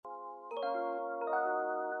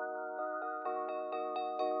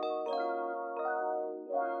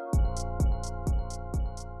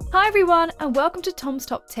Hi everyone, and welcome to Tom's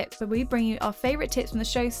Top Tips, where we bring you our favourite tips from the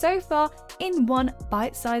show so far in one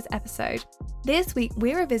bite-sized episode. This week,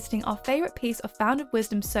 we're revisiting our favourite piece of founder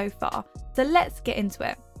wisdom so far, so let's get into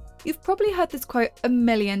it. You've probably heard this quote a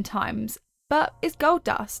million times, but it's gold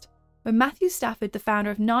dust. When Matthew Stafford, the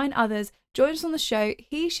founder of 9 Others, joined us on the show,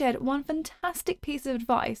 he shared one fantastic piece of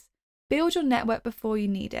advice: build your network before you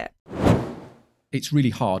need it. It's really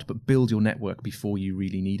hard, but build your network before you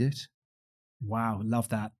really need it. Wow, love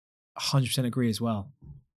that. 100% agree as well.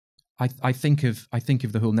 I think of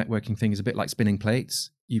the whole networking thing as a bit like spinning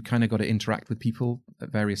plates. You kind of got to interact with people at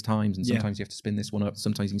various times, and sometimes you have to spin this one up,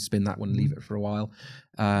 sometimes you can spin that one and leave it for a while.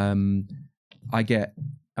 I get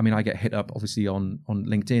hit up obviously on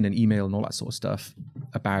LinkedIn and email and all that sort of stuff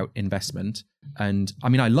about investment, and I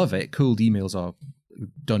mean I love it. Cold emails are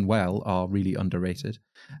done well are really underrated,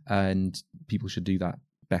 and people should do that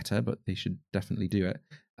better, but they should definitely do it.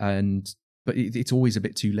 But it's always a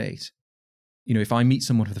bit too late. You know, if I meet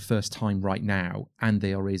someone for the first time right now and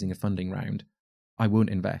they are raising a funding round, I won't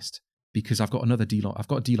invest because I've got a deal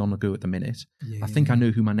on the go at the minute. I think I know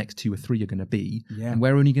who my next 2 or 3 are going to be, and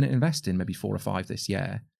we're only going to invest in maybe 4 or 5 this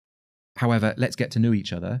year. However, let's get to know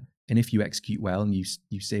each other, and if you execute well and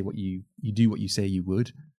you say what you do what you say you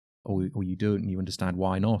would, or you don't, and you understand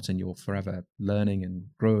why not, and you're forever learning and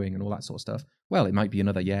growing and all that sort of stuff, well, it might be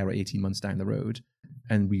another year or 18 months down the road,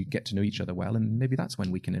 and we get to know each other well, and maybe that's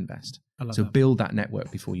when we can invest. So build that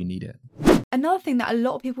network before you need it. Another thing that a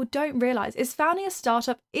lot of people don't realise is founding a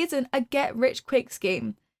startup isn't a get-rich-quick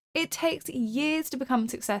scheme. It takes years to become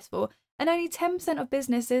successful, and only 10% of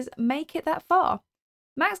businesses make it that far.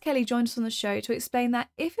 Max Kelly joined us on the show to explain that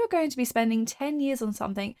if you're going to be spending 10 years on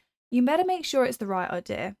something, you better make sure it's the right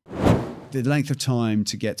idea. The length of time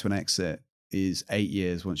to get to an exit is 8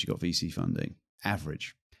 years once you've got VC funding,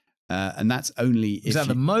 average. And that's only if Is that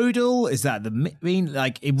the modal? Is that the mean?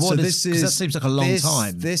 Like, what is? Because that seems like a long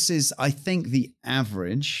time. This is, I think, the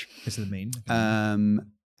average. This is the mean.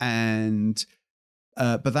 Okay.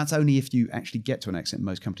 But that's only if you actually get to an exit.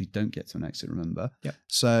 Most companies don't get to an exit, remember? Yep.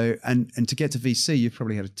 So, and to get to VC, you've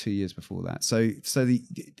probably had 2 years before that. So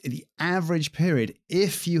the average period,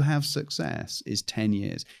 if you have success, is 10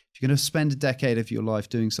 years. If you're going to spend a decade of your life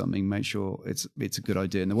doing something, make sure it's a good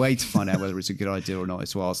idea. And the way to find out whether it's a good idea or not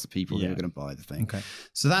is to ask the people who are going to buy the thing. Okay.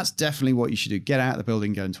 So that's definitely what you should do. Get out of the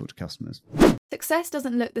building, go and talk to customers. Success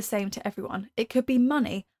doesn't look the same to everyone. It could be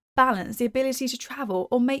money, balance, the ability to travel,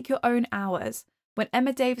 or make your own hours. When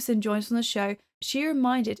Emma Davison joined us on the show, she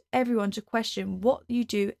reminded everyone to question what you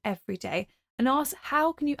do every day and ask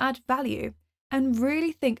how can you add value, and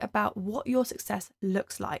really think about what your success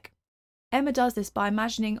looks like. Emma does this by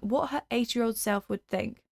imagining what her 80-year-old self would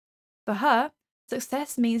think. For her,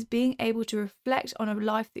 success means being able to reflect on a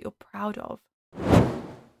life that you're proud of.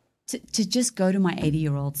 To just go to my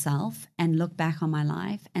 80-year-old self and look back on my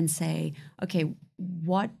life and say, okay,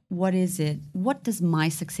 what is it? What does my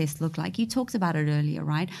success look like? You talked about it earlier,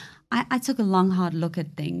 right? I took a long, hard look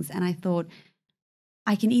at things, and I thought,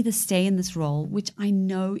 I can either stay in this role, which I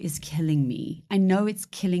know is killing me. I know it's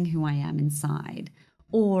killing who I am inside.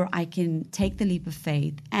 Or I can take the leap of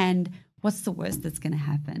faith, and what's the worst that's going to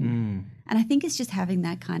happen? And I think it's just having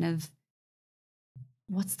that kind of,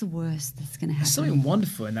 what's the worst that's going to happen? There's something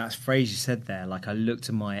wonderful in that phrase you said there, like I look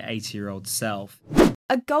to my 80-year-old self.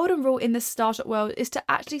 A golden rule in the startup world is to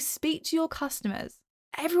actually speak to your customers.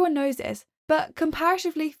 Everyone knows this, but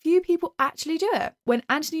comparatively few people actually do it. When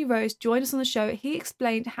Anthony Rose joined us on the show, he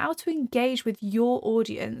explained how to engage with your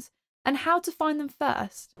audience and how to find them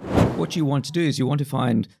first. What you want to do is you want to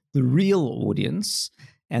find the real audience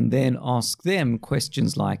and then ask them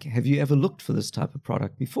questions like, have you ever looked for this type of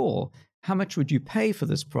product before? How much would you pay for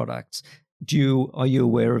this product? Are you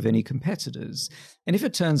aware of any competitors? And if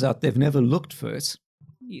it turns out they've never looked for it,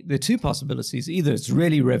 there are 2 possibilities. Either it's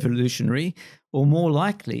really revolutionary, or more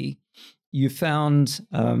likely you found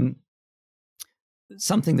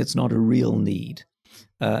something that's not a real need,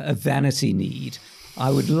 a vanity need. I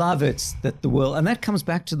would love it that the world, and that comes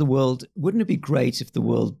back to the world, wouldn't it be great if the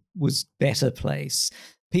world was a better place?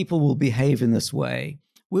 People will behave in this way.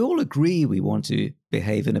 We all agree we want to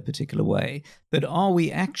behave in a particular way, but are we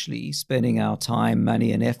actually spending our time,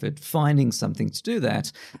 money, and effort finding something to do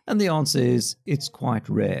that? And the answer is it's quite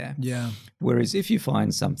rare. Yeah. Whereas if you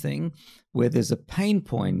find something where there's a pain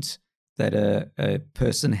point that a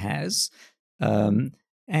person has,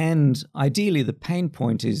 and ideally the pain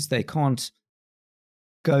point is they can't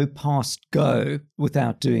go past go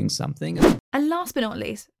without doing something. And last but not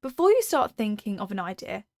least, before you start thinking of an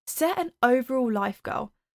idea, set an overall life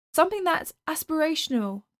goal. Something that's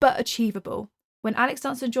aspirational but achievable. When Alex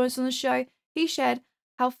Dunstan joined us on the show, he shared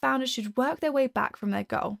how founders should work their way back from their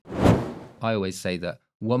goal. I always say that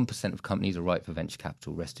 1% of companies are right for venture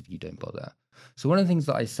capital, rest of you don't bother. So one of the things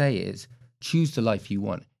that I say is choose the life you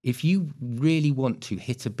want. If you really want to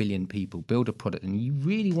hit 1 billion people, build a product, and you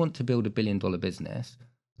really want to build $1 billion business,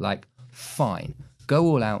 like, fine, go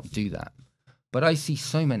all out, do that. But I see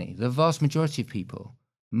so many, the vast majority of people,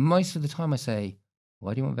 most of the time I say,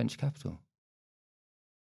 why do you want venture capital?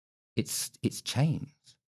 It's changed.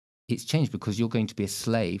 It's changed because you're going to be a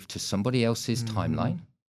slave to somebody else's timeline.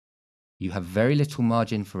 You have very little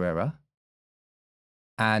margin for error.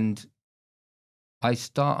 And I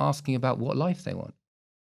start asking about what life they want.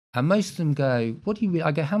 And most of them go,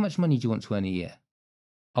 I go, how much money do you want to earn a year?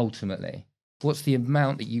 Ultimately, what's the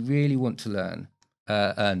amount that you really want to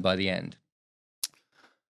earn by the end?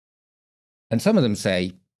 And some of them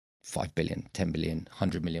say 5 billion, 10 billion,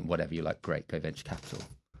 100 million, whatever. You're like, great, go venture capital.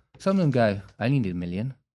 Some of them go, I only need $1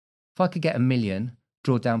 million. If I could get $1 million,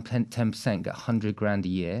 draw down 10%, get 100 grand a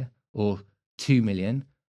year, or 2 million,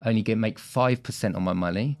 only make 5% on my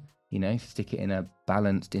money, stick it in a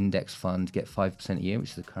balanced index fund, get 5% a year,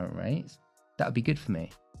 which is the current rates, that would be good for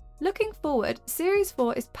me. Looking forward, Series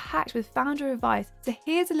 4 is packed with founder advice, so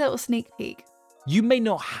here's a little sneak peek. You may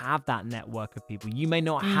not have that network of people. You may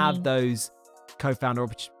not have those co-founder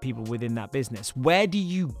people within that business. Where do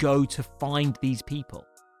you go to find these people?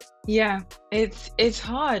 Yeah, it's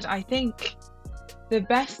hard. I think the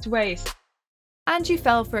best ways. And you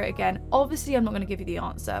fell for it again. Obviously, I'm not going to give you the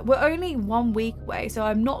answer. We're only 1 week away, so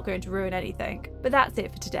I'm not going to ruin anything. But that's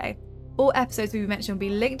it for today. All episodes we mentioned will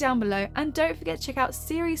be linked down below, and don't forget to check out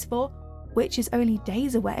Series 4, which is only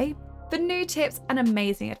days away, for new tips and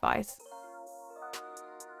amazing advice.